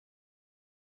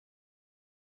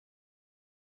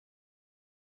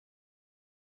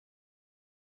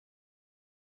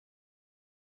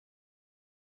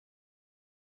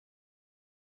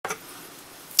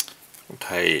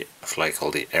tie a fly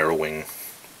called the Aerowing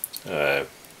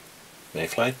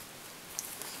Mayfly.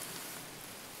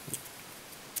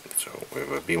 So we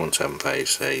have a B175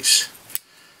 size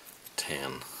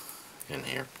 10 in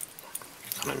here,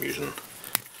 and I'm using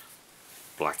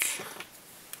black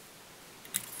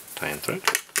tying thread.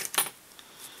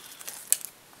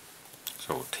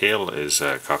 So tail is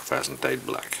cock pheasant dyed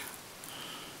black.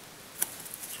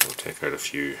 So we'll take out a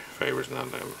few fibres in that.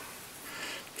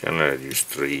 Generally I'd use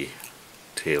 3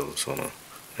 tails on a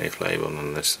mayfly, but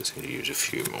on this I seem to use a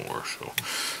few more, so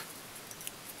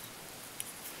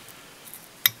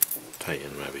tie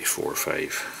in maybe 4 or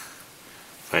 5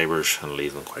 fibres and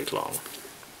leave them quite long.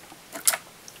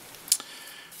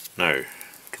 Now,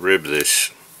 to rib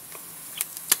this,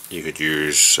 you could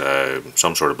use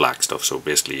some sort of black stuff, so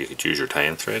basically you could use your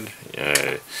tying thread.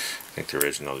 I think the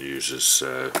original uses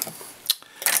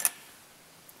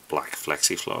black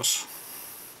flexi floss,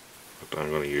 but I'm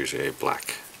going to use a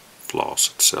black floss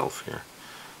itself here.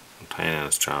 I'm tying in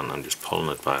a strand and I'm just pulling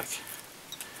it back.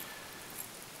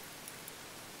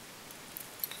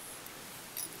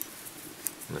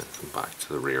 And then come back to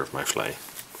the rear of my fly.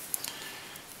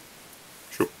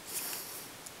 So,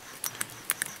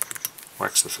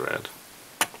 wax the thread.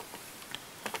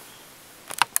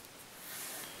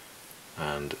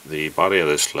 And the body of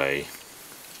this fly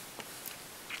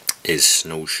is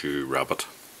snowshoe rabbit.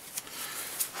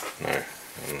 Now,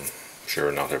 I'm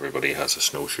sure not everybody has a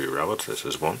snowshoe rabbit. This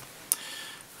is one.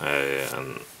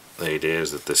 And the idea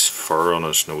is that this fur on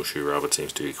a snowshoe rabbit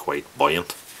seems to be quite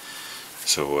buoyant.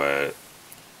 So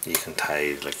you can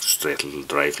tie like straight little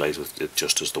dry flies with it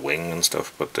just as the wing and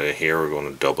stuff, but here we're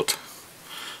going to dub it.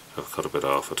 I've cut a bit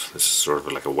off it. This is sort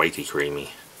of like a whitey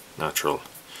creamy natural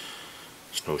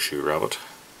snowshoe rabbit,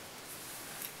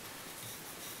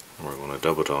 and we're going to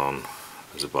dub it on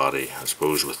as a body, I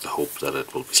suppose with the hope that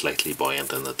it will be slightly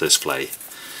buoyant and that this fly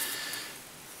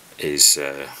is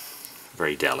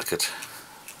very delicate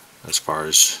as far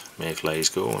as mayflies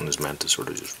go and is meant to sort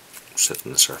of just sit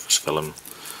in the surface film.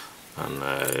 And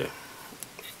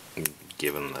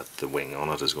given that the wing on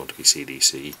it is going to be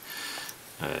CDC,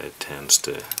 it tends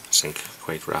to sink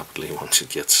quite rapidly once it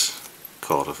gets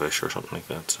caught a fish or something like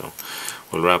that. So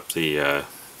we'll wrap the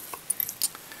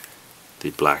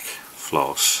black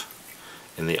floss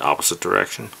in the opposite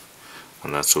direction,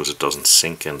 and that's so as it doesn't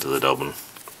sink into the dubbing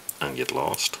and get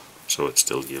lost, so it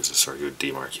still gives us our good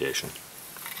demarcation.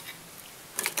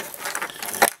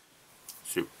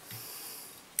 So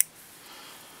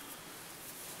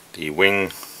the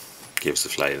wing gives the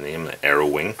fly the name, the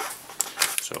Aerowing.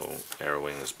 So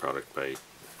Aerowing is a product by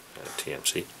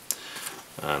TMC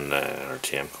and or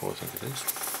TMCO, I think it is.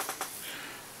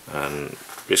 And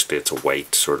basically it's a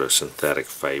white sort of synthetic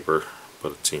fibre,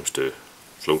 but it seems to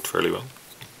float fairly well.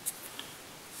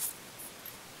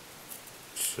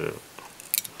 So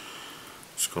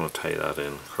just going to tie that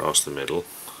in across the middle,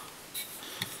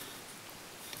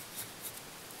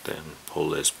 then pull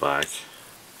this back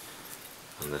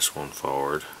and this one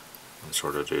forward and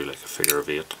sort of do like a figure of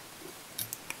 8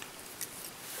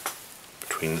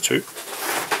 between the two.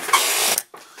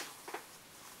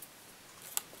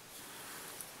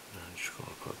 I'm just going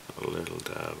to put a little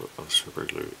dab of super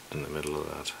glue in the middle of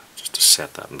that just to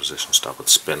set that in position, stop it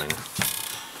spinning.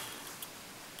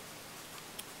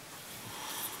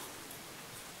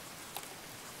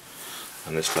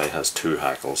 And this fly has 2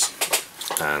 hackles,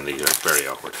 and these are very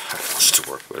awkward hackles to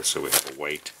work with. So we have a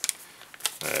white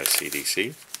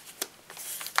CDC,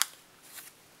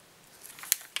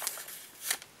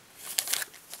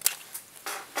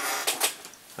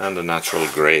 and a natural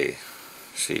grey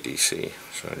CDC.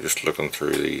 So I'm just looking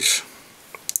through these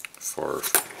for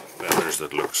feathers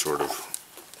that look sort of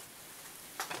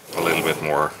a little bit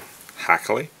more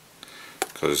hackly,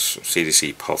 because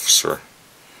CDC puffs are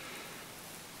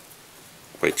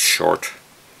quite short,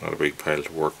 not a big pile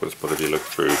to work with, but if you look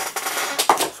through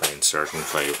you'll find certain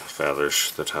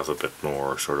feathers that have a bit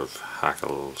more sort of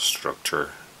hackle structure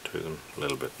to them, a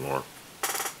little bit more.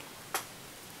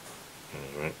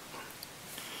 Anyway,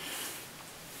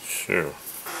 so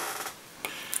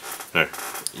now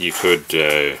you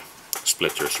could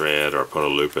split your thread or put a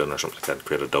loop in or something like that to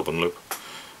create a dubbing loop,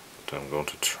 but I'm going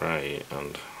to try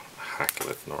and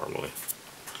hackle it normally.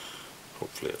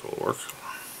 Hopefully it will work.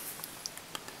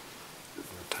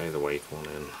 Tie the white one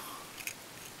in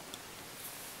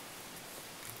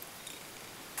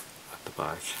at the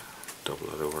back,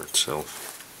 double it over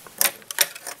itself.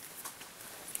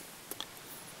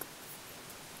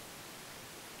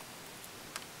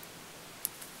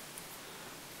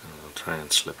 And I'll try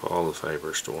and slip all the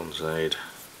fibres to one side.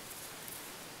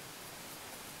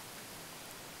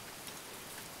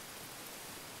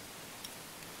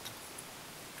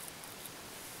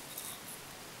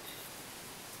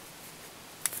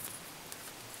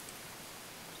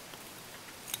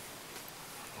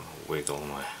 wiggle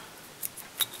my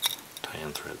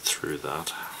tie-in thread through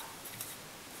that.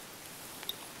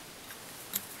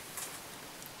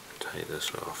 Tie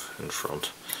this off in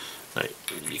front. Now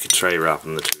you could try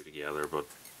wrapping the two together, but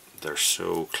they're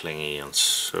so clingy and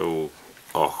so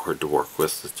awkward to work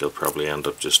with that you'll probably end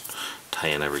up just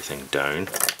tying everything down.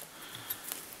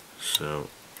 So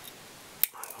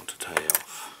I'm going to tie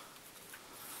off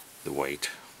the white,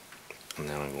 and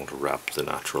then I'm going to wrap the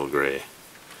natural grey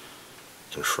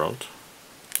in front,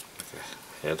 like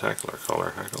a head hackle or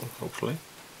collar hackle, hopefully.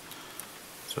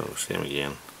 So same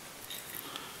again,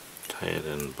 tie it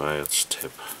in by its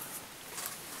tip.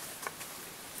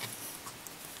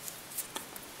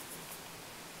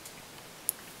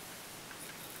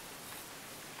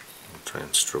 And try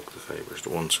and stroke the fibres to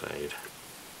one side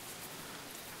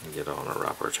and get on a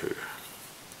wrap or two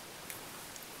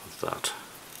of that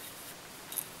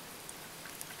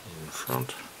in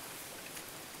front.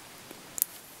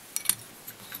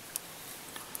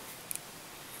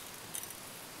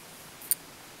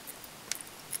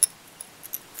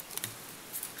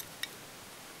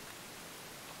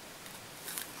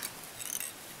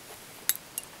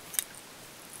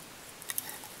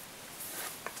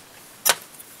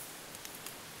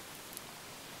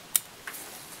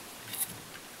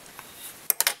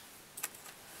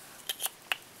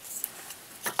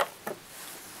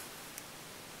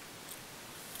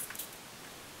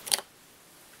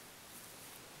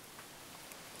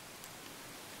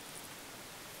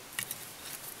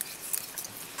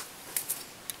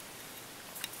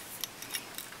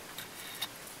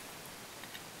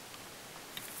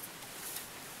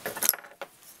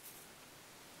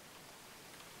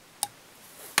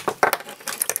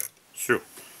 So,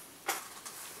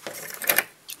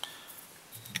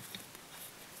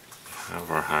 have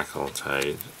our hackle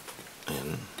tied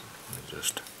in.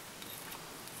 Just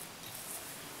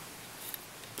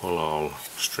pull all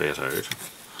straight out.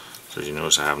 So as you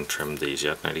notice, I haven't trimmed these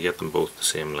yet. Now to get them both the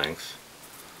same length,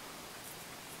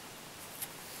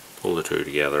 pull the two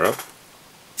together up,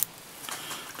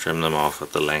 trim them off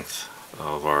at the length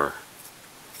of our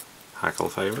hackle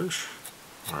fibres,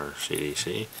 or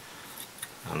CDC,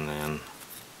 and then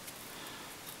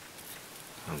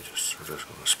I'm just going to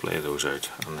splay those out,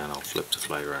 and then I'll flip the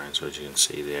fly around so as you can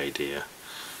see the idea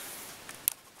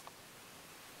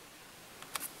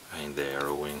behind the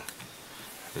Aerowing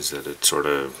is that it sort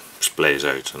of splays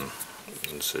out, and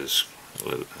this is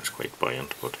it's quite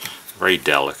buoyant, but a very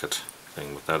delicate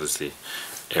thing. But that is the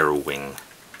Aerowing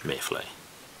Mayfly.